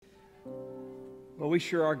Well, we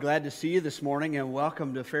sure are glad to see you this morning, and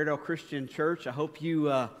welcome to Fairdale Christian Church. I hope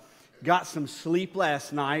you got some sleep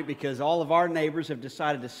last night, because all of our neighbors have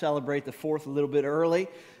decided to celebrate the 4th a little bit early,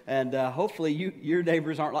 and hopefully your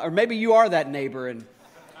neighbors aren't, or maybe you are that neighbor, and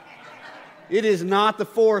it is not the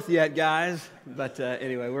 4th yet, guys. But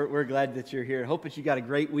anyway, we're glad that you're here. Hope that you got a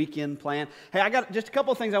great weekend planned. Hey, I got just a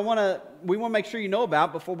couple of things we want to make sure you know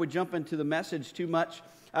about before we jump into the message too much.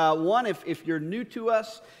 One, if you're new to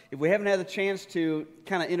us, if we haven't had the chance to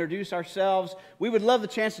kind of introduce ourselves, we would love the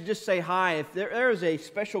chance to just say hi. If there is a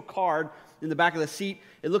special card in the back of the seat,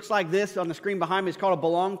 it looks like this on the screen behind me. It's called a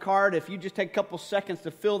Belong card. If you just take a couple seconds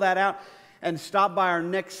to fill that out and stop by our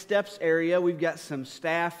Next Steps area, we've got some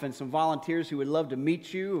staff and some volunteers who would love to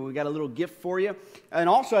meet you, and we got a little gift for you. And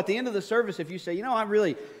also at the end of the service, if you say, I'm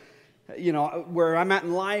really, where I'm at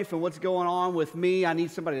in life and what's going on with me, I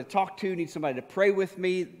need somebody to talk to, need somebody to pray with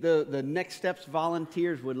me, the Next Steps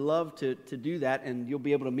volunteers would love to do that, and you'll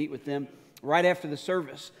be able to meet with them right after the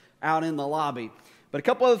service out in the lobby. But a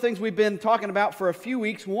couple other things we've been talking about for a few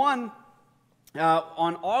weeks. One,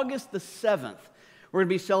 on August the 7th, we're going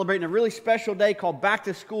to be celebrating a really special day called Back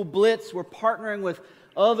to School Blitz. We're partnering with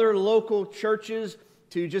other local churches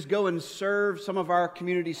to just go and serve some of our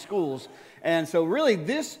community schools. And so really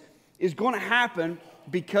this is going to happen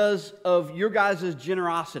because of your guys'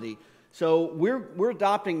 generosity. So we're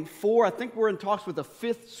adopting 4. I think we're in talks with a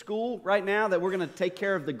 5th school right now that we're going to take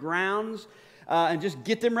care of the grounds and just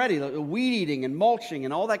get them ready. Weed eating and mulching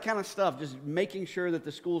and all that kind of stuff. Just making sure that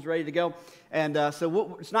the school's ready to go. And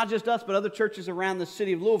so it's not just us, but other churches around the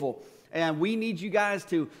city of Louisville. And we need you guys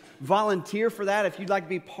to volunteer for that. If you'd like to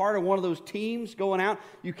be part of one of those teams going out,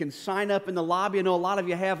 you can sign up in the lobby. I know a lot of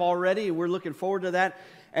you have already, and we're looking forward to that.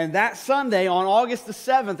 And that Sunday, on August the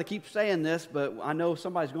 7th, I keep saying this, but I know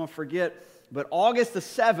somebody's going to forget, but August the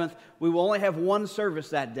 7th, we will only have one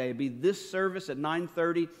service that day. It'll be this service at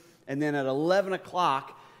 9:30, and then at 11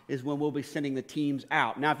 o'clock is when we'll be sending the teams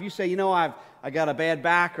out. Now, if you say, I got a bad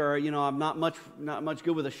back, or, I'm not much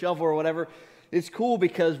good with a shovel or whatever, it's cool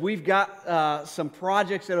because we've got some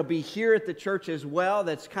projects that'll be here at the church as well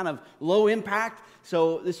that's kind of low impact.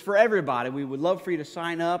 So this is for everybody. We would love for you to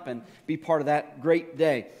sign up and be part of that great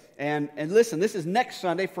day. And listen, this is next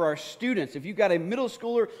Sunday for our students. If you've got a middle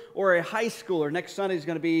schooler or a high schooler, next Sunday is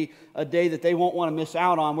going to be a day that they won't want to miss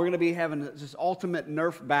out on. We're going to be having this ultimate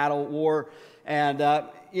Nerf battle war. And, I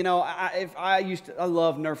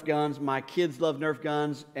love Nerf guns. My kids love Nerf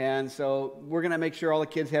guns. And so we're going to make sure all the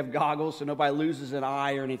kids have goggles so nobody loses an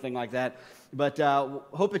eye or anything like that. But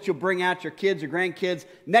hope that you'll bring out your kids or grandkids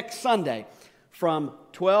next Sunday from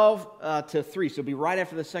 12 to 3. So it'll be right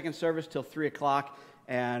after the second service till 3 o'clock.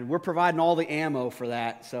 And we're providing all the ammo for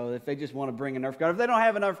that. So if they just want to bring a Nerf gun, if they don't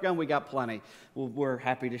have a Nerf gun, we got plenty. We're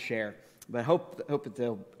happy to share. But hope that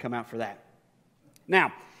they'll come out for that.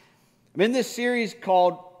 Now, I'm in this series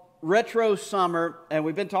called Retro Summer, and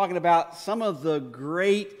we've been talking about some of the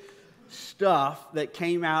great stuff that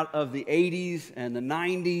came out of the 80s and the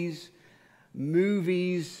 90s,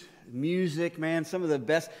 movies, music, man, some of the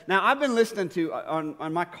best. Now, I've been listening to,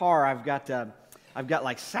 on my car, I've got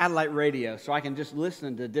like satellite radio, so I can just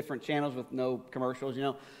listen to different channels with no commercials,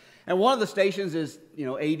 And one of the stations is,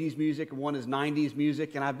 80s music, and one is 90s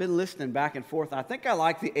music, and I've been listening back and forth. I think I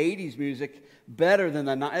like the 80s music better than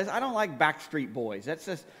the 90s. I don't like Backstreet Boys. That's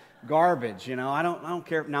just garbage, I don't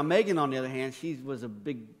care. Now, Megan, on the other hand, she was a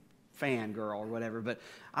big fan girl or whatever, but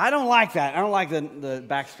I don't like that. I don't like the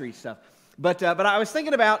Backstreet stuff. But I was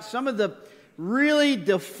thinking about some of the really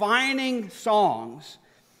defining songs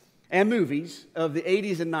and movies of the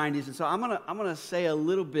 80s and 90s, and so I'm gonna say a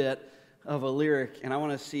little bit of a lyric, and I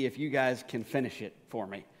want to see if you guys can finish it for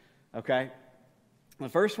me, okay? The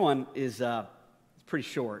first one is it's pretty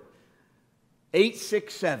short.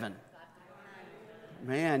 867.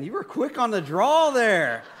 Man, you were quick on the draw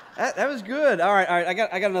there. That was good. All right. I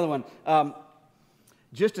got another one.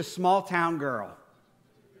 Just a small town girl.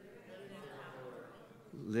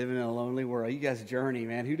 Living in a lonely world. You guys, Journey,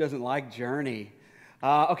 man. Who doesn't like Journey?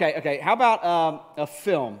 Okay. How about a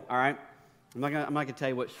film? All right. I'm not gonna tell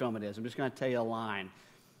you which film it is. I'm just gonna tell you a line.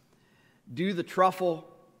 Do the truffle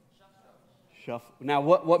shuffle. Now,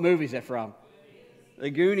 what movie is that from? The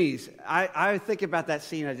Goonies. I think about that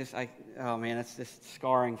scene. Oh man, that's just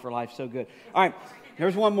scarring for life. So good. All right,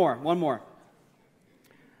 here's one more.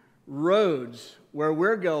 Roads where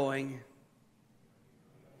we're going.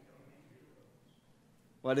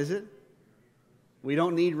 What is it? We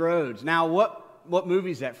don't need roads. Now, what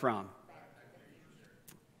movie is that from?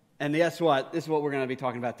 And guess what? This is what we're going to be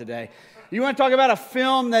talking about today. You want to talk about a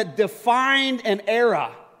film that defined an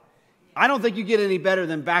era? I don't think you get any better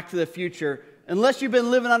than Back to the Future Unless you've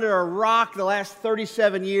been living under a rock the last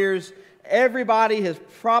 37 years, everybody has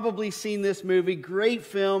probably seen this movie. Great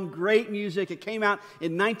film, great music. It came out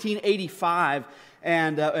in 1985,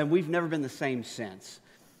 and we've never been the same since.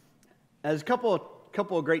 There's a couple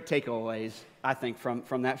of great takeaways, I think,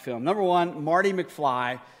 from that film. Number one, Marty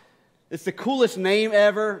McFly. It's the coolest name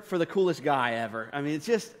ever for the coolest guy ever. I mean, it's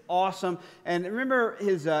just awesome. And remember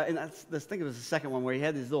his, and I think it was the second one where he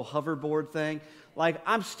had this little hoverboard thing. Like,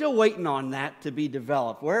 I'm still waiting on that to be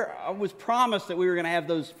developed. Where I was promised that we were going to have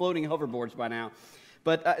those floating hoverboards by now.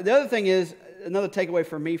 But the other thing is, another takeaway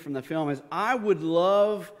for me from the film is I would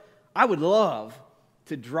love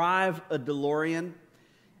to drive a DeLorean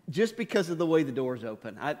just because of the way the doors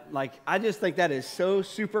open. I just think that is so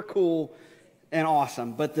super cool and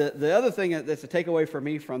awesome. But the other thing that's a takeaway for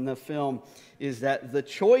me from the film is that the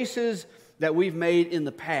choices that we've made in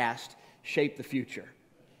the past shape the future.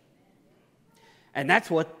 And that's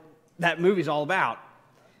what that movie's all about.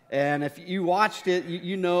 And if you watched it,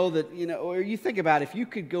 you know that, or you think about it, if you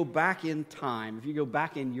could go back in time, if you go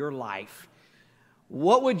back in your life,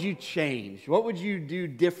 what would you change? What would you do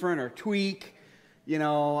different or tweak?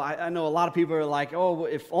 I know a lot of people are like, oh,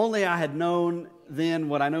 if only I had known then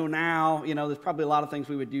what I know now. There's probably a lot of things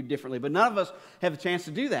we would do differently. But none of us have a chance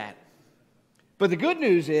to do that. But the good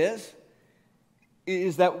news is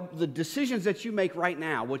that the decisions that you make right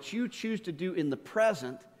now, what you choose to do in the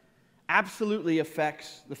present, absolutely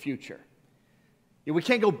affects the future. We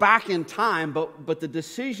can't go back in time, but the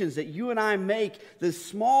decisions that you and I make, the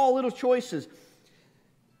small little choices,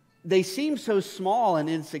 they seem so small and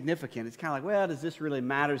insignificant. It's kind of like, well, does this really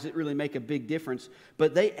matter? Does it really make a big difference?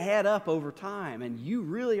 But they add up over time, and you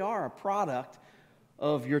really are a product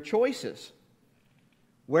of your choices.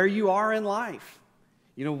 Where you are in life,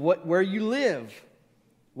 where you live,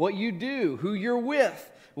 what you do, who you're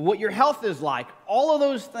with, what your health is like. All of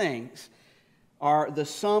those things are the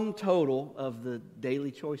sum total of the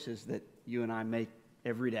daily choices that you and I make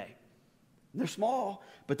every day. They're small,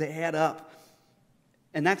 but they add up.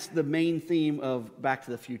 And that's the main theme of Back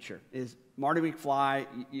to the Future, is Marty McFly.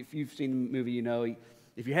 If you've seen the movie,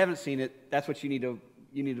 If you haven't seen it, that's what you need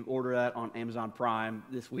to order that on Amazon Prime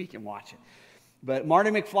this week and watch it. But Marty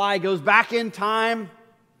McFly goes back in time,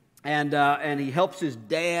 and he helps his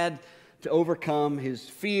dad to overcome his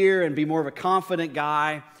fear and be more of a confident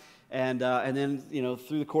guy. And then,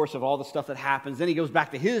 through the course of all the stuff that happens, then he goes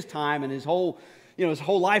back to his time, and his whole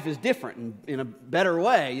life is different in a better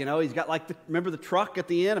way. He's got remember the truck at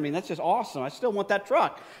the end? I mean, that's just awesome. I still want that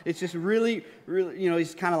truck. It's just really, really,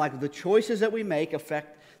 he's kind of like the choices that we make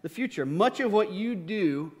affect the future. Much of what you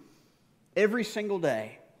do every single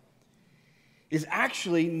day is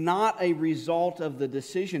actually not a result of the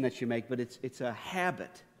decision that you make, but it's a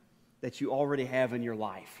habit that you already have in your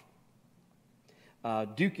life.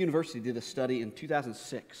 Duke University did a study in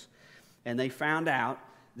 2006, and they found out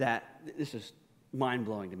that, this is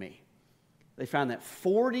mind-blowing to me, they found that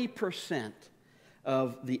 40%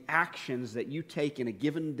 of the actions that you take in a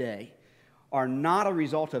given day are not a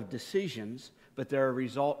result of decisions, but they're a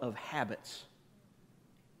result of habits.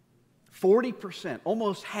 40%,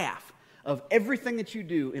 almost half, of everything that you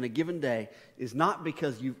do in a given day is not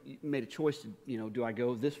because you made a choice to, do I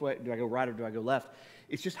go this way, do I go right, or do I go left?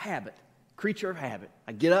 It's just habit, creature of habit.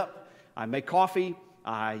 I get up, I make coffee,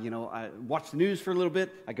 I watch the news for a little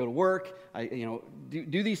bit, I go to work, I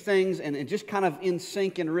do these things, and just kind of in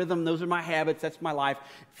sync and rhythm. Those are my habits, that's my life.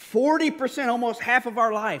 40%, almost half of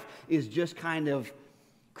our life, is just kind of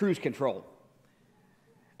cruise control.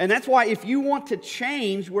 And that's why if you want to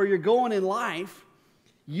change where you're going in life,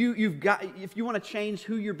 if you want to change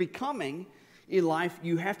who you're becoming in life,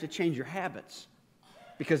 you have to change your habits.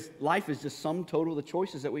 Because life is just sum total of the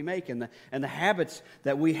choices that we make and the habits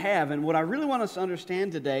that we have. And what I really want us to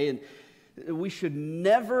understand today, and we should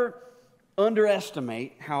never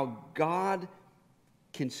underestimate how God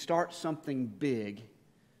can start something big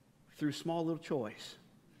through small little choice.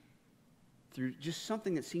 Through just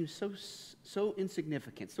something that seems so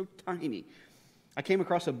insignificant, so tiny. I came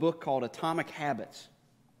across a book called Atomic Habits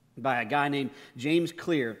by a guy named James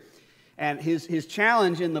Clear. And his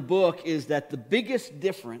challenge in the book is that the biggest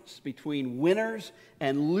difference between winners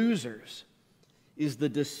and losers is the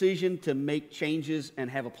decision to make changes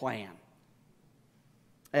and have a plan.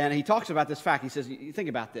 And he talks about this fact. He says, you think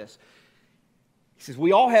about this. He says,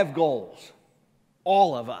 we all have goals.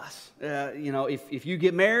 All of us. If you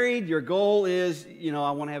get married, your goal is,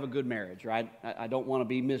 I want to have a good marriage, right? I don't want to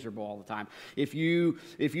be miserable all the time. If you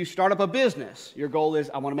start up a business, your goal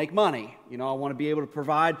is, I want to make money. I want to be able to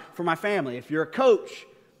provide for my family. If you're a coach,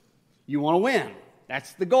 you want to win.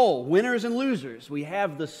 That's the goal. Winners and losers, we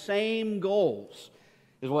have the same goals.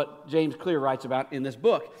 is what James Clear writes about in this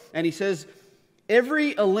book. And he says,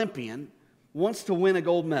 every Olympian wants to win a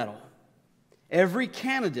gold medal. Every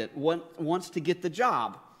candidate wants to get the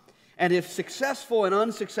job. And if successful and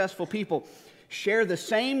unsuccessful people share the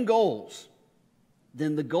same goals,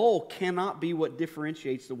 then the goal cannot be what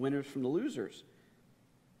differentiates the winners from the losers.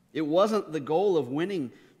 It wasn't the goal of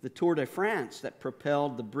winning the Tour de France that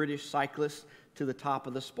propelled the British cyclists to the top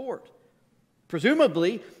of the sport.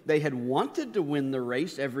 Presumably, they had wanted to win the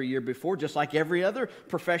race every year before, just like every other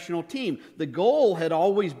professional team. The goal had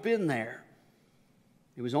always been there.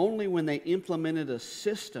 It was only when they implemented a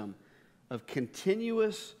system of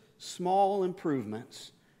continuous small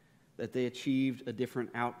improvements that they achieved a different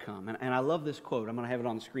outcome. And I love this quote. I'm going to have it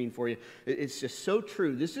on the screen for you. It's just so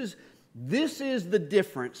true. This is the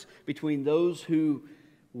difference between those who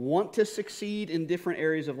want to succeed in different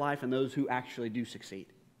areas of life and those who actually do succeed.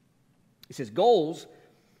 He says, goals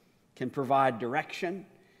can provide direction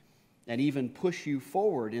and even push you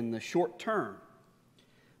forward in the short term.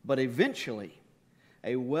 But eventually,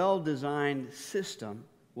 a well-designed system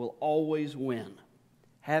will always win.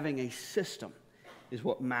 Having a system is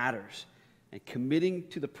what matters, and committing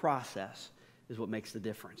to the process is what makes the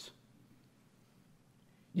difference.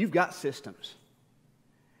 You've got systems.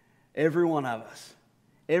 Every one of us.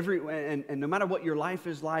 And no matter what your life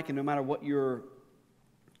is like, and no matter what your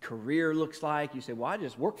career looks like, you say, well, I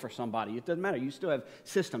just work for somebody. It doesn't matter. You still have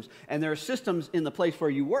systems. And there are systems in the place where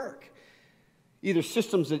you work. Either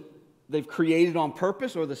systems that they've created on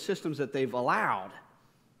purpose or the systems that they've allowed.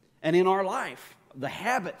 And in our life, the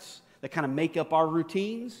habits that kind of make up our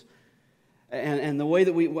routines and the way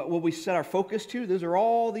that what we set our focus to, those are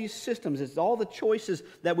all these systems. It's all the choices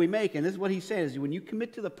that we make. And this is what he says, when you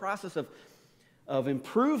commit to the process of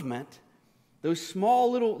improvement, those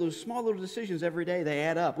small little decisions every day, they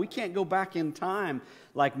add up. We can't go back in time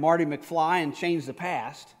like Marty McFly and change the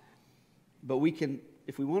past, but we can,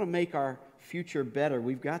 if we want to make our future better,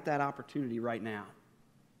 we've got that opportunity right now.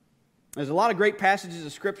 There's a lot of great passages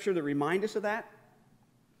of Scripture that remind us of that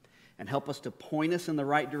and help us to point us in the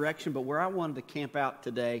right direction, but where I wanted to camp out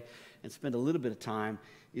today and spend a little bit of time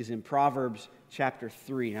is in Proverbs chapter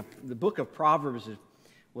 3. Now, the book of Proverbs is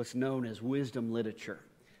what's known as wisdom literature.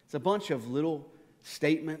 It's a bunch of little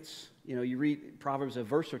statements. You know, you read Proverbs, a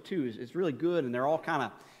verse or two is really good, and they're all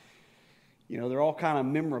kind of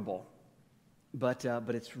memorable. But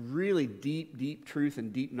it's really deep truth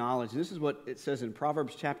and deep knowledge. And this is what it says in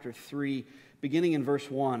Proverbs chapter 3, beginning in verse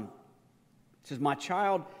 1. It says, "My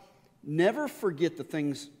child, never forget the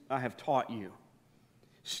things I have taught you.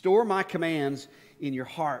 Store my commands in your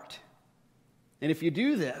heart. And if you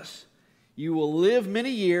do this, you will live many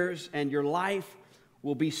years and your life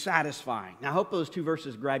will be satisfying." Now, I hope those two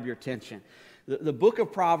verses grab your attention. The book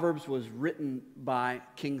of Proverbs was written by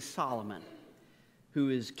King Solomon, who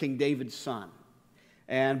is King David's son.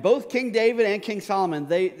 And both King David and King Solomon,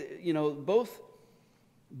 both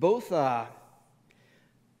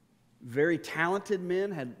very talented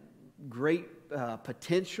men, had great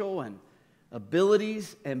potential and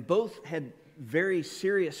abilities, and both had very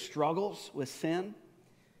serious struggles with sin.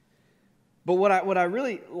 But what I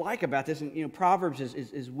really like about this, and Proverbs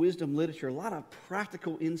is wisdom literature, a lot of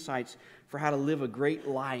practical insights for how to live a great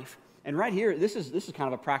life. And right here, this is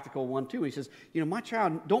kind of a practical one too. He says, "My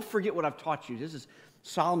child, don't forget what I've taught you." This is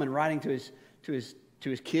Solomon writing to his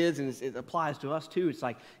kids, and it applies to us too. It's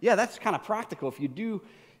like, yeah, that's kind of practical.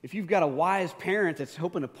 If you've got a wise parent that's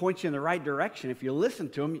hoping to point you in the right direction, if you listen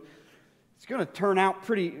to them, it's going to turn out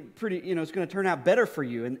pretty. It's going to turn out better for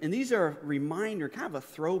you. And these are a reminder, kind of a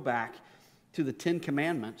throwback to the 10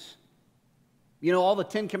 Commandments. All the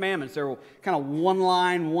 10 Commandments, they're kind of one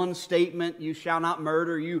line, one statement. You shall not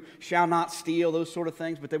murder, you shall not steal, those sort of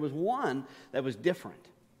things. But there was one that was different.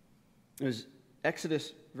 It was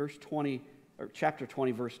Exodus chapter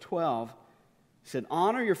 20, verse 12. It said,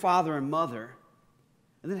 "Honor your father and mother,"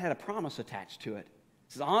 and then it had a promise attached to it.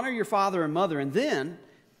 It says, "Honor your father and mother, and then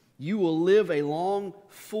you will live a long,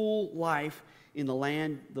 full life in the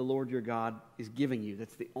land the Lord your God is giving you."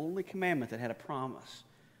 That's the only commandment that had a promise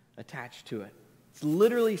attached to it. It's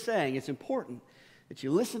literally saying it's important that you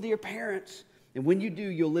listen to your parents, and when you do,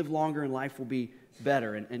 you'll live longer and life will be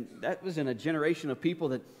better. And that was in a generation of people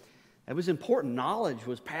that was important. Knowledge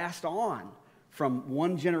was passed on from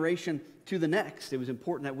one generation to the next. It was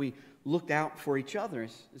important that we looked out for each other.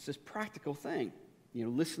 It's this practical thing.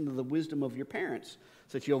 Listen to the wisdom of your parents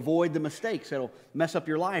so that you avoid the mistakes that'll mess up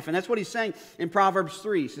your life. And that's what he's saying in Proverbs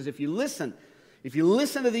 3. He says, if you listen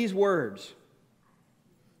to these words,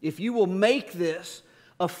 if you will make this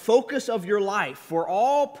a focus of your life for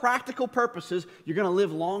all practical purposes, you're going to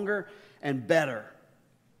live longer and better.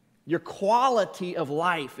 Your quality of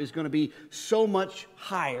life is going to be so much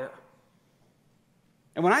higher.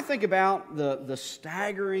 And when I think about the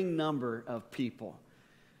staggering number of people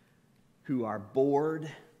who are bored,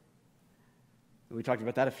 we talked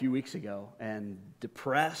about that a few weeks ago, and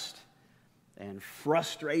depressed and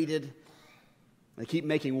frustrated. They keep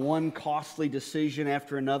making one costly decision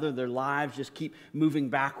after another. Their lives just keep moving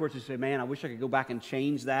backwards. They say, man, I wish I could go back and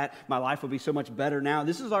change that. My life would be so much better now.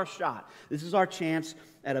 This is our shot. This is our chance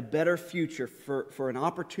at a better future for an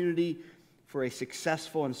opportunity for a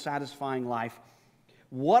successful and satisfying life.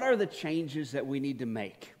 What are the changes that we need to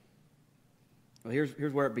make? Well,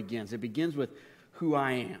 here's where it begins. It begins with who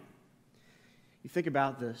I am. You think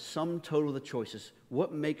about the sum total of the choices.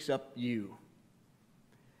 What makes up you?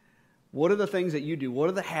 What are the things that you do? What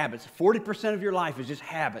are the habits? 40% of your life is just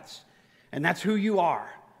habits, and that's who you are.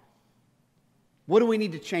 What do we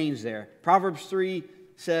need to change there? Proverbs 3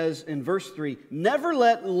 says in verse 3, never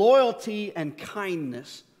let loyalty and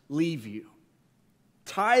kindness leave you.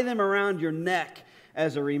 Tie them around your neck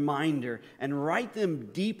as a reminder and write them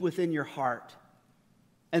deep within your heart.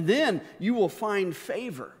 And then you will find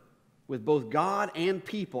favor with both God and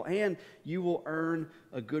people, and you will earn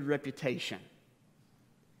a good reputation.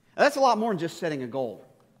 Now, that's a lot more than just setting a goal.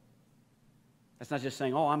 That's not just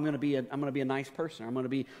saying, oh, I'm going to be a nice person. I'm going to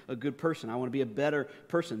be a good person. I want to be a better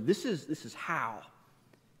person. This is how.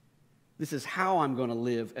 This is how I'm going to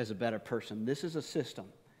live as a better person. This is a system.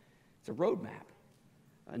 It's a roadmap.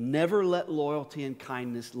 Never let loyalty and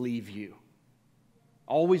kindness leave you.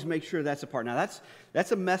 Always make sure that's a part. Now,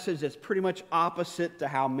 that's a message that's pretty much opposite to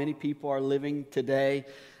how many people are living today.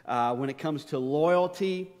 When it comes to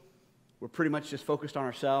loyalty, we're pretty much just focused on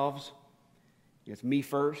ourselves. It's me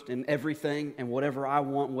first and everything and whatever I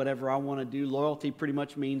want to do. Loyalty pretty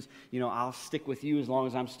much means, I'll stick with you as long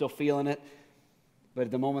as I'm still feeling it. But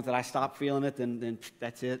at the moment that I stop feeling it, then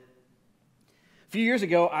that's it. A few years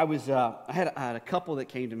ago, I had a couple that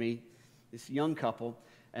came to me, this young couple,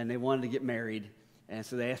 and they wanted to get married. And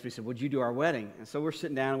so they asked me, said, would you do our wedding? And so we're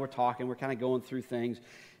sitting down and we're talking, we're kind of going through things.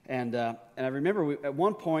 And I remember at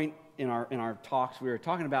one point in our talks, we were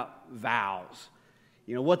talking about vows.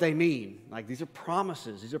 What they mean. Like, these are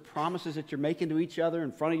promises. These are promises that you're making to each other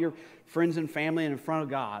in front of your friends and family and in front of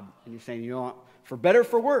God. And you're saying, for better,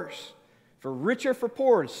 for worse, for richer, for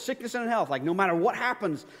poorer, sickness and health. Like, no matter what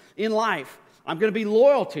happens in life, I'm going to be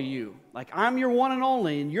loyal to you. Like, I'm your one and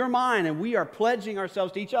only, and you're mine, and we are pledging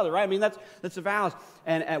ourselves to each other, right? I mean, that's the vows.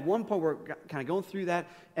 And at one point, we're kind of going through that,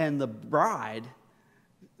 and the bride-to-be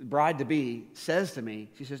says to me,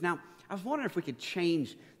 she says, now, I was wondering if we could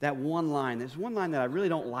change that one line. There's one line that I really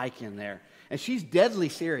don't like in there. And she's deadly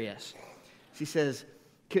serious. She says,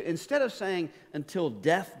 instead of saying, until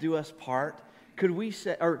death do us part, could we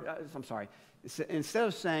say, instead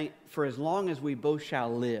of saying, for as long as we both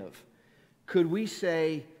shall live, could we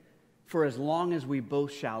say, for as long as we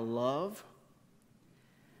both shall love?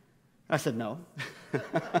 I said, no.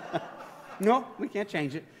 No, we can't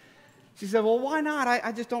change it. She said, well, why not?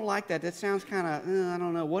 I just don't like that. That sounds kind of, I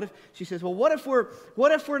don't know. She says, well, what if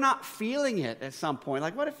we're not feeling it at some point?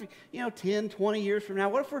 Like, what if, 10, 20 years from now,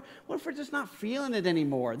 what if we're just not feeling it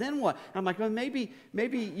anymore? Then what? And I'm like, well, maybe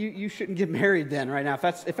you shouldn't get married then right now.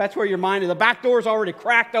 If that's where your mind is, the back door's already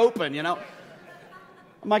cracked open,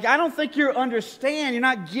 I'm like, I don't think you understand. You're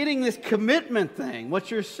not getting this commitment thing.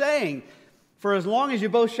 What you're saying, for as long as you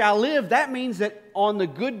both shall live, that means that on the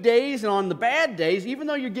good days and on the bad days, even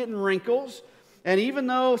though you're getting wrinkles, and even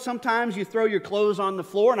though sometimes you throw your clothes on the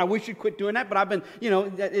floor, and I wish you'd quit doing that, but I've been,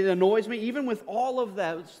 it annoys me. Even with all of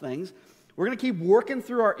those things, we're going to keep working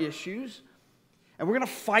through our issues, and we're going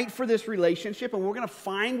to fight for this relationship, and we're going to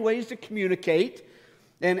find ways to communicate,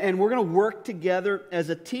 and we're going to work together as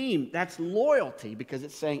a team. That's loyalty, because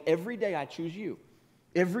it's saying, every day I choose you.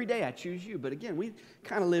 Every day I choose you. But again, we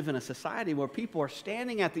kind of live in a society where people are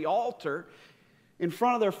standing at the altar in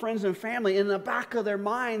front of their friends and family. In the back of their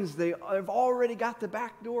minds, they've already got the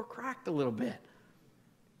back door cracked a little bit.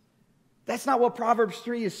 That's not what Proverbs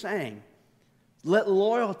 3 is saying. Let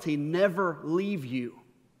loyalty never leave you.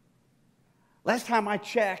 Last time I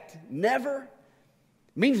checked, never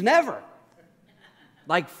means never.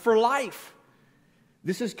 Like for life.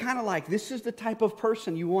 This is kind of like, this is the type of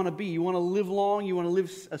person you want to be. You want to live long. You want to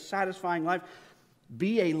live a satisfying life.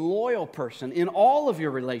 Be a loyal person in all of your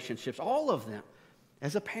relationships, all of them.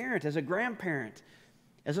 As a parent, as a grandparent,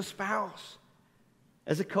 as a spouse,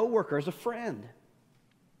 as a coworker, as a friend.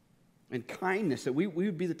 And kindness, that we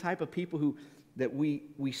would be the type of people that we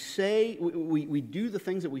say, we do the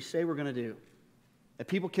things that we say we're going to do. That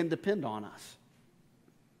people can depend on us.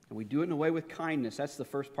 And we do it in a way with kindness. That's the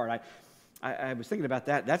first part. I was thinking about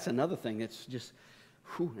that. That's another thing that's just,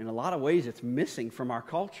 in a lot of ways, it's missing from our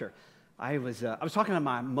culture. I was talking to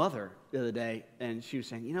my mother the other day, and she was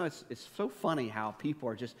saying, it's so funny how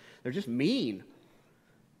people they're just mean.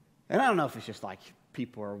 And I don't know if it's just like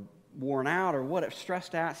people are worn out or what,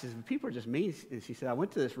 stressed out. She says, people are just mean. And she said, I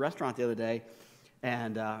went to this restaurant the other day,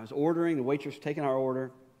 and I was ordering. The waitress was taking our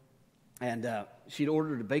order, and she'd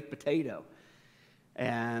ordered a baked potato.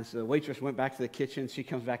 And so the waitress went back to the kitchen. She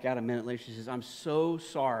comes back out a minute later. She says, I'm so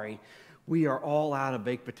sorry. We are all out of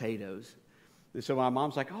baked potatoes. And so my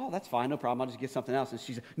mom's like, oh, that's fine. No problem. I'll just get something else. And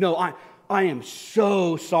she said, no, I am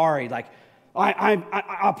so sorry. Like, I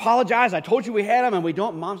apologize. I told you we had them and we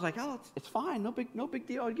don't. Mom's like, oh, it's fine. No big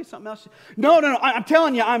deal. I'll get something else. No. I'm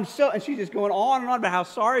telling you, I'm so. And she's just going on and on about how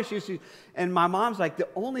sorry she is. And my mom's like, the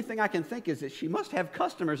only thing I can think is that she must have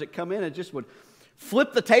customers that come in and just would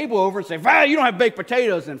flip the table over and say, "Val, you don't have baked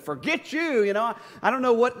potatoes," and forget you. I don't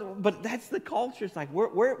know what, but that's the culture. It's like,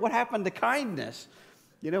 what happened to kindness?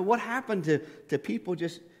 What happened to people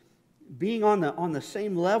just being on the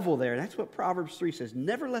same level there? That's what Proverbs 3 says.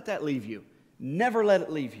 Never let that leave you. Never let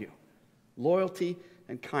it leave you. Loyalty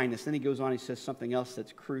and kindness. Then he goes on, he says something else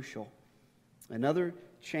that's crucial. Another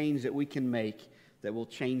change that we can make that will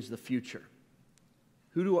change the future.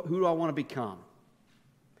 Who do I want to become?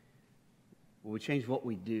 Well, we change what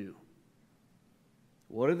we do.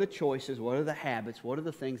 What are the choices? What are the habits? What are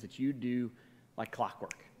the things that you do like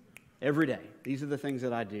clockwork? Every day. These are the things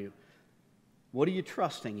that I do. What are you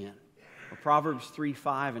trusting in? Well, Proverbs 3,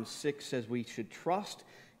 5, and 6 says we should trust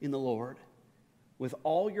in the Lord with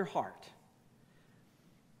all your heart.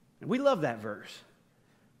 And we love that verse,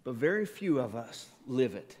 but very few of us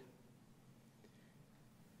live it.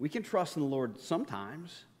 We can trust in the Lord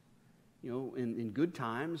sometimes, in good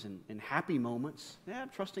times and in happy moments. Yeah, I'm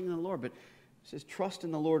trusting in the Lord, but it says trust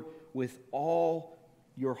in the Lord with all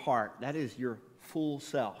your heart. That is your full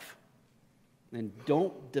self. And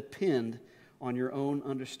don't depend on your own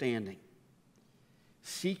understanding.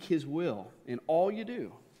 Seek His will in all you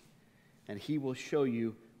do, and He will show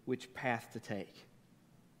you which path to take.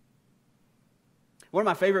 One of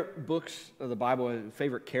my favorite books of the Bible,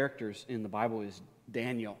 favorite characters in the Bible is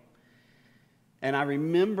Daniel. And I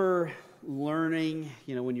remember learning,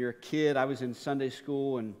 when you're a kid, I was in Sunday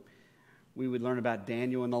school, and we would learn about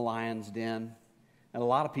Daniel in the lion's den. And a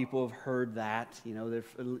lot of people have heard that. They're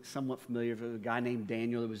somewhat familiar with a guy named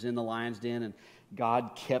Daniel that was in the lion's den, and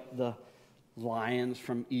God kept the lions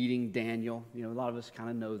from eating Daniel. A lot of us kind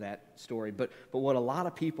of know that story. But what a lot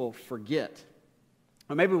of people forget,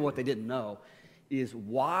 or maybe what they didn't know, is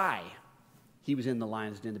why he was in the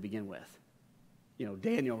lion's den to begin with.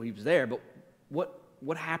 Daniel, he was there, but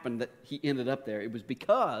what happened that he ended up there? It was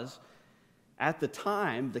because at the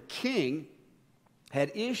time, the king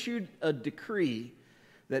had issued a decree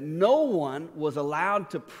that no one was allowed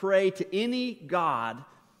to pray to any god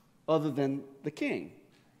other than the king.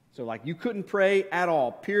 So you couldn't pray at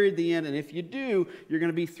all, period, the end. And if you do, you're going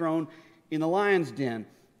to be thrown in the lion's den.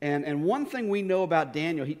 And one thing we know about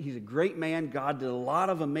Daniel, he's a great man. God did a lot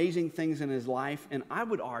of amazing things in his life. And I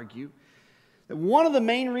would argue that one of the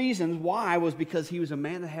main reasons why was because he was a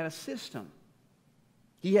man that had a system.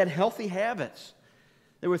 He had healthy habits.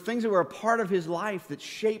 There were things that were a part of his life that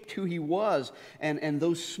shaped who he was. And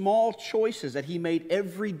those small choices that he made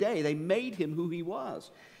every day, they made him who he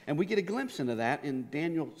was. And we get a glimpse into that in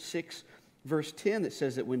Daniel 6, verse 10, that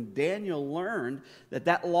says that when Daniel learned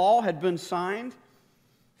that law had been signed,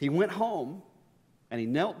 he went home and he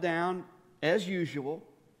knelt down as usual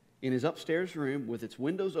in his upstairs room with its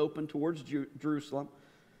windows open towards Jerusalem.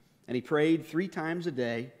 And he prayed 3 times a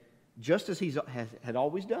day, just as he had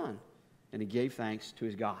always done. And he gave thanks to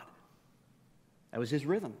his God. That was his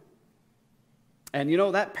rhythm. And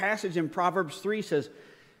that passage in Proverbs 3 says,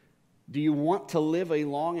 do you want to live a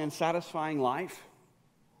long and satisfying life?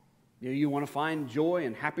 You want to find joy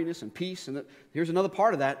and happiness and peace. And here's another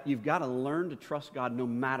part of that. You've got to learn to trust God no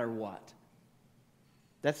matter what.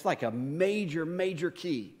 That's like a major, major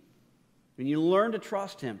key. When you learn to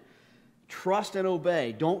trust Him, trust and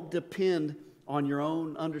obey. Don't depend on your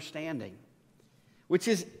own understanding. Which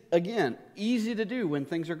is, again, easy to do when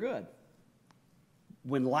things are good.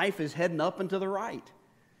 When life is heading up and to the right.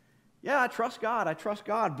 Yeah, I trust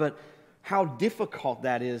God, but how difficult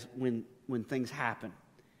that is when things happen.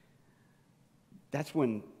 That's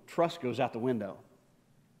when trust goes out the window.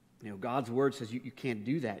 God's Word says you can't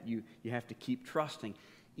do that. You have to keep trusting,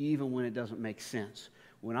 even when it doesn't make sense.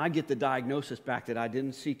 When I get the diagnosis back that I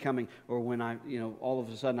didn't see coming, or when all of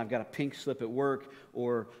a sudden I've got a pink slip at work,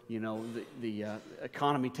 or the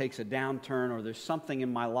economy takes a downturn, or there's something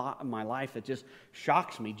in my life that just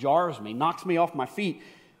shocks me, jars me, knocks me off my feet.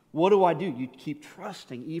 What do I do? You keep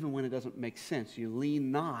trusting even when it doesn't make sense. You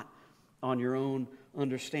lean not on your own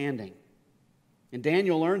understanding. And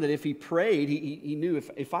Daniel learned that if he prayed, he knew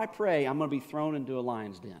if I pray, I'm going to be thrown into a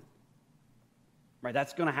lion's den. Right?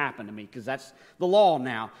 That's going to happen to me because that's the law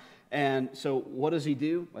now. And so what does he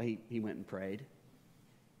do? Well, he went and prayed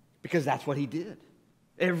because that's what he did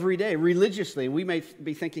every day, religiously. And we may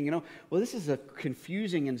be thinking, well, this is a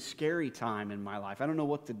confusing and scary time in my life. I don't know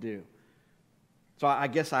what to do. So I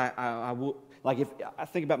guess I will, like if I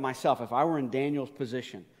think about myself, if I were in Daniel's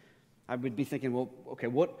position, I would be thinking, well, okay,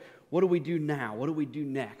 what do we do now? What do we do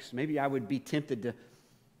next? Maybe I would be tempted to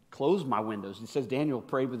close my windows. It says Daniel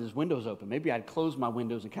prayed with his windows open. Maybe I'd close my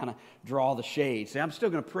windows and kind of draw the shade. Say, I'm still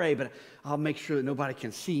going to pray, but I'll make sure that nobody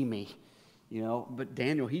can see me. But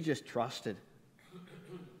Daniel, he just trusted.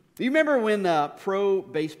 Do you remember when pro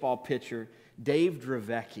baseball pitcher Dave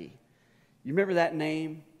Dravecky, you remember that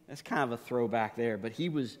name? That's kind of a throwback there, but he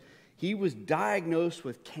was diagnosed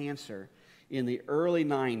with cancer in the early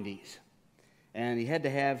 90s, and he had to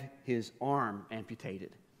have his arm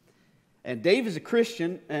amputated. And Dave is a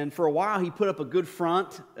Christian, and for a while he put up a good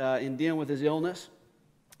front in dealing with his illness.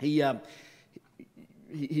 He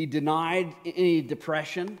denied any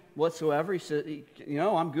depression whatsoever. He said,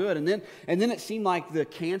 I'm good. And then it seemed like the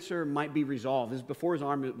cancer might be resolved. This is before his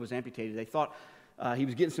arm was amputated. They thought he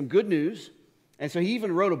was getting some good news. And so he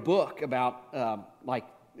even wrote a book about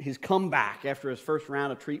his comeback after his first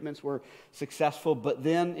round of treatments were successful. But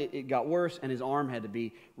then it got worse, and his arm had to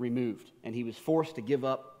be removed. And he was forced to give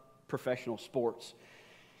up professional sports.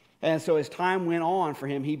 And so as time went on for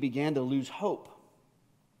him, he began to lose hope.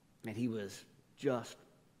 And he was just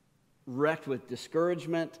wrecked with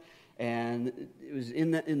discouragement. And it was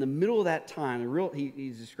in the middle of that time,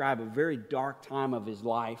 he's described a very dark time of his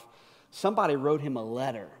life. Somebody wrote him a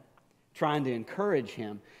letter trying to encourage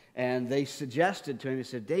him. And they suggested to him, they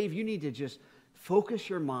said, Dave, you need to just focus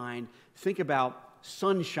your mind, think about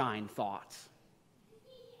sunshine thoughts.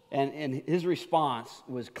 And his response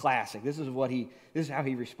was classic. This is how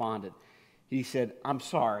he responded. He said, I'm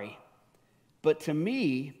sorry, but to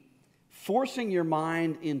me, forcing your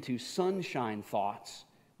mind into sunshine thoughts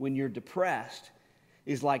when you're depressed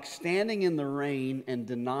is like standing in the rain and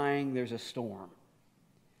denying there's a storm.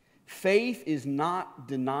 Faith is not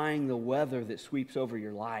denying the weather that sweeps over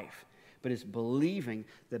your life, but it's believing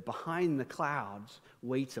that behind the clouds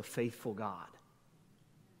waits a faithful God.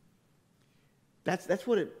 That's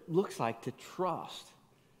what it looks like to trust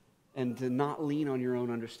and to not lean on your own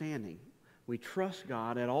understanding. We trust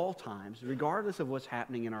God at all times, regardless of what's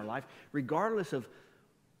happening in our life, regardless of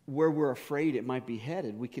where we're afraid it might be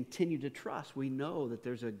headed. We continue to trust. We know that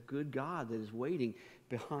there's a good God that is waiting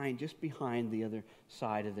just behind the other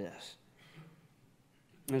side of this.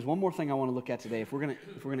 And there's one more thing I want to look at today. If we're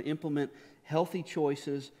going to implement healthy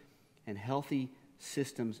choices and healthy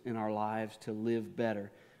systems in our lives to live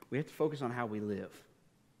better, we have to focus on how we live.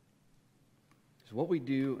 So what we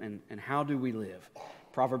do and how do we live?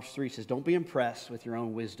 Proverbs 3 says, don't be impressed with your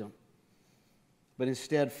own wisdom, but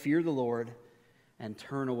instead fear the Lord and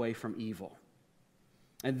turn away from evil.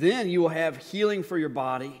 And then you will have healing for your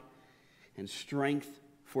body and strength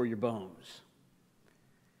for your bones.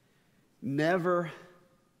 Never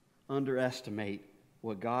underestimate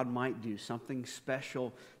what God might do, something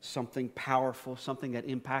special, something powerful, something that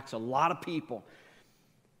impacts a lot of people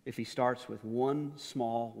if he starts with one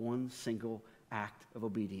single act of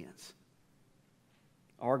obedience.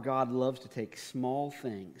 Our God loves to take small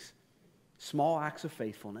things, small acts of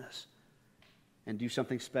faithfulness, and do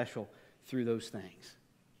something special through those things.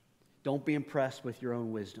 Don't be impressed with your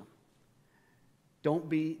own wisdom.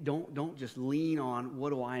 Don't just lean on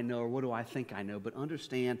what do I know or what do I think I know, but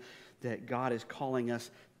understand that God is calling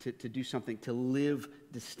us to do something, to live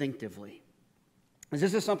distinctively.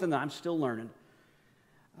 This is something that I'm still learning.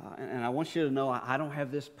 And I want you to know I don't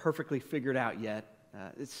have this perfectly figured out yet.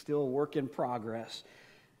 It's still a work in progress.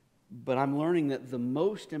 But I'm learning that the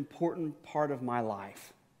most important part of my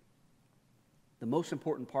life,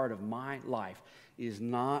 is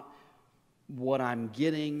not what I'm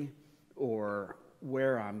getting or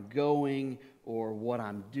where I'm going or what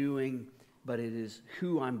I'm doing, but it is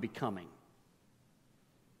who I'm becoming.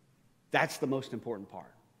 That's the most important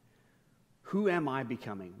part. Who am I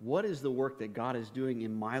becoming? What is the work that God is doing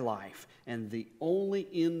in my life? And the only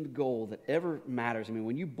end goal that ever matters,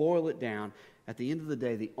 when you boil it down, at the end of the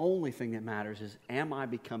day, the only thing that matters is, am I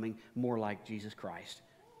becoming more like Jesus Christ?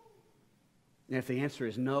 And if the answer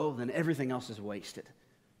is no, then everything else is wasted.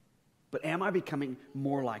 But am I becoming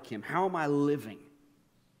more like Him? How am I living?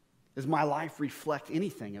 Does my life reflect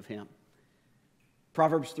anything of Him?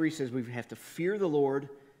 Proverbs 3 says we have to fear the Lord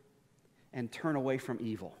and turn away from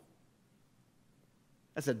evil.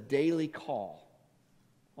 That's a daily call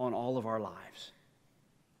on all of our lives.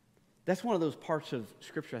 That's one of those parts of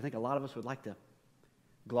Scripture I think a lot of us would like to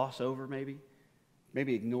gloss over maybe.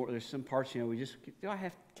 Maybe ignore. There's some parts,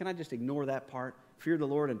 can I just ignore that part? Fear the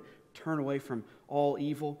Lord and turn away from all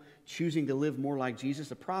evil, choosing to live more like Jesus.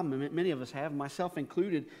 The problem that many of us have, myself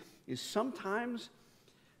included, is sometimes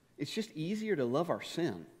it's just easier to love our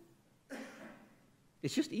sin.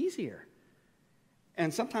 It's just easier.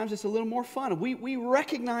 And sometimes it's a little more fun. We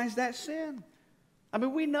recognize that sin. I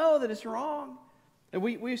mean, we know that it's wrong. And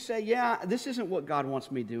we say, yeah, this isn't what God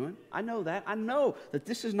wants me doing. I know that. I know that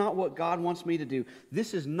this is not what God wants me to do.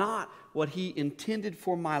 This is not what He intended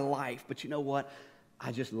for my life. But you know what?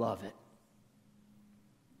 I just love it.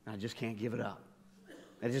 I just can't give it up.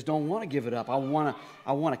 I just don't want to give it up. I want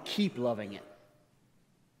to keep loving it.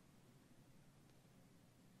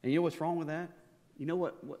 And you know what's wrong with that? You know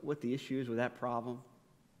what the issue is with that problem?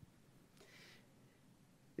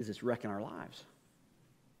 Is it's wrecking our lives.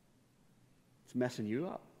 It's messing you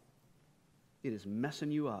up. It is messing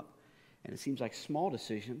you up. And it seems like small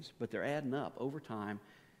decisions, but they're adding up over time,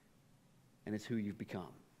 and it's who you've become.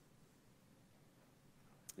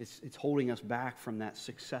 It's holding us back from that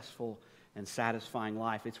successful and satisfying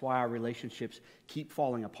life. It's why our relationships keep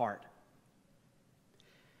falling apart.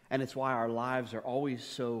 And it's why our lives are always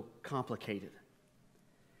so complicated.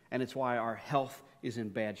 And it's why our health is in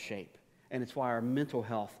bad shape. And it's why our mental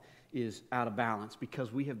health is out of balance,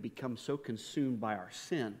 because we have become so consumed by our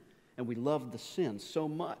sin, and we love the sin so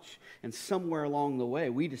much. And somewhere along the way,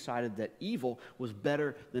 we decided that evil was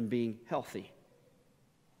better than being healthy.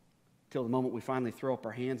 Till the moment we finally throw up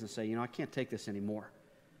our hands and say, I can't take this anymore.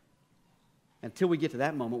 Until we get to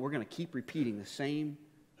that moment, we're going to keep repeating the same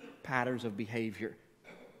patterns of behavior.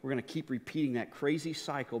 We're going to keep repeating that crazy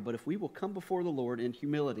cycle. But if we will come before the Lord in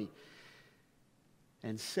humility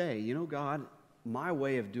and say, God, my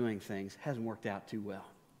way of doing things hasn't worked out too well.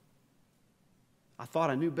 I thought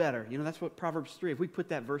I knew better. That's what Proverbs 3, if we put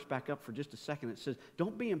that verse back up for just a second, it says,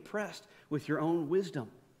 don't be impressed with your own wisdom.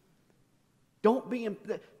 Don't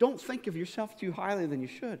think of yourself too highly than you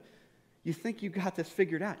should. You think you got this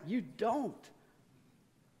figured out. You don't.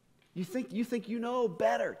 You think you know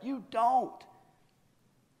better. You don't.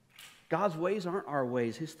 God's ways aren't our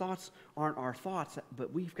ways. His thoughts aren't our thoughts.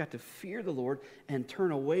 But we've got to fear the Lord and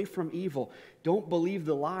turn away from evil. Don't believe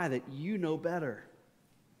the lie that you know better.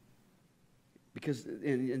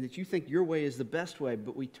 And that you think your way is the best way.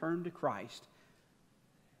 But we turn to Christ.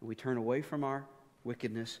 And we turn away from our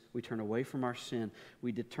wickedness. We turn away from our sin.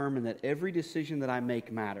 We determine that every decision that I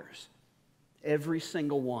make matters. Every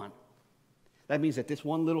single one. That means that this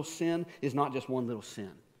one little sin is not just one little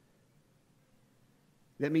sin.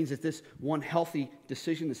 That means that this one healthy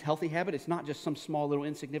decision, this healthy habit, it's not just some small little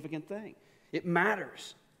insignificant thing. It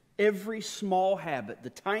matters. Every small habit,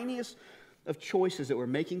 the tiniest of choices that we're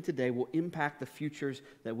making today will impact the futures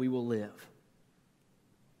that we will live.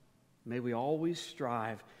 May we always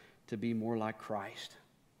strive to be more like Christ.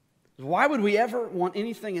 Why would we ever want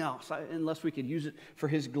anything else unless we could use it for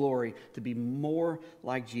His glory, to be more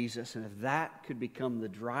like Jesus? And if that could become the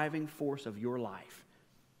driving force of your life,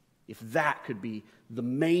 if that could be the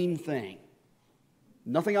main thing,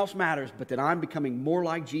 nothing else matters but that I'm becoming more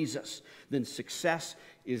like Jesus, then success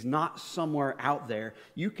is not somewhere out there.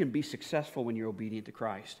 You can be successful when you're obedient to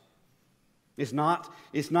Christ. It's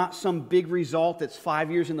not some big result that's 5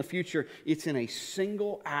 years in the future. It's in a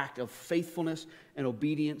single act of faithfulness and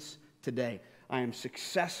obedience today. I am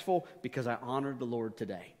successful because I honored the Lord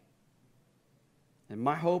today. And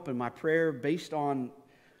my hope and my prayer, based on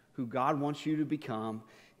who God wants you to become,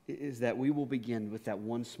 is that we will begin with that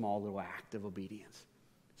one small little act of obedience.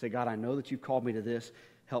 Say, God, I know that you've called me to this.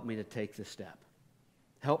 Help me to take this step.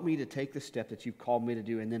 Help me to take the step that you've called me to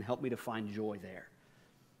do, and then help me to find joy there.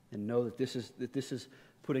 And know that this is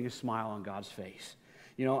putting a smile on God's face.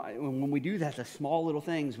 When we do that, the small little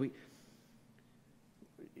things,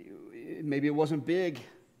 maybe it wasn't big,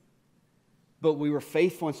 but we were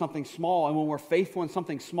faithful in something small. And when we're faithful in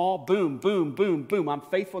something small, boom, boom, boom, boom, I'm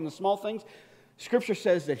faithful in the small things. Scripture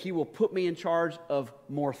says that He will put me in charge of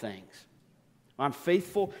more things. I'm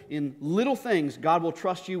faithful in little things. God will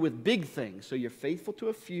trust you with big things. So you're faithful to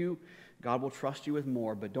a few. God will trust you with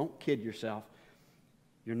more. But don't kid yourself.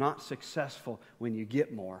 You're not successful when you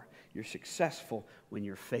get more. You're successful when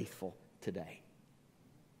you're faithful today.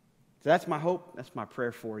 So that's my hope. That's my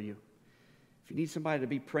prayer for you. If you need somebody to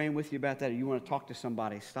be praying with you about that, or you want to talk to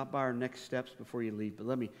somebody, stop by our next steps before you leave. But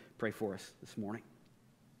let me pray for us this morning.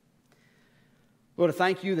 Lord, I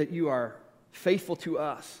thank you that you are faithful to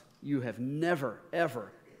us. You have never,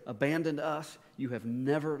 ever abandoned us. You have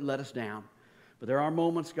never let us down. But there are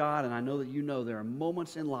moments, God, and I know that you know there are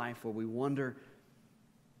moments in life where we wonder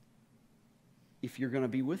if you're going to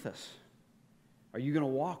be with us. Are you going to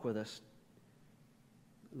walk with us?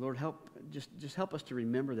 Lord, just help us to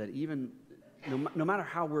remember that even no matter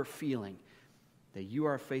how we're feeling, that you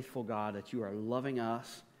are a faithful God, that you are loving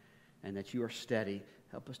us, and that you are steady.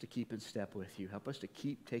 Help us to keep in step with you. Help us to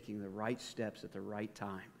keep taking the right steps at the right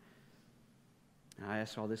time. And I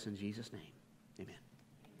ask all this in Jesus' name. Amen.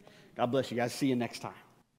 God bless you guys. See you next time.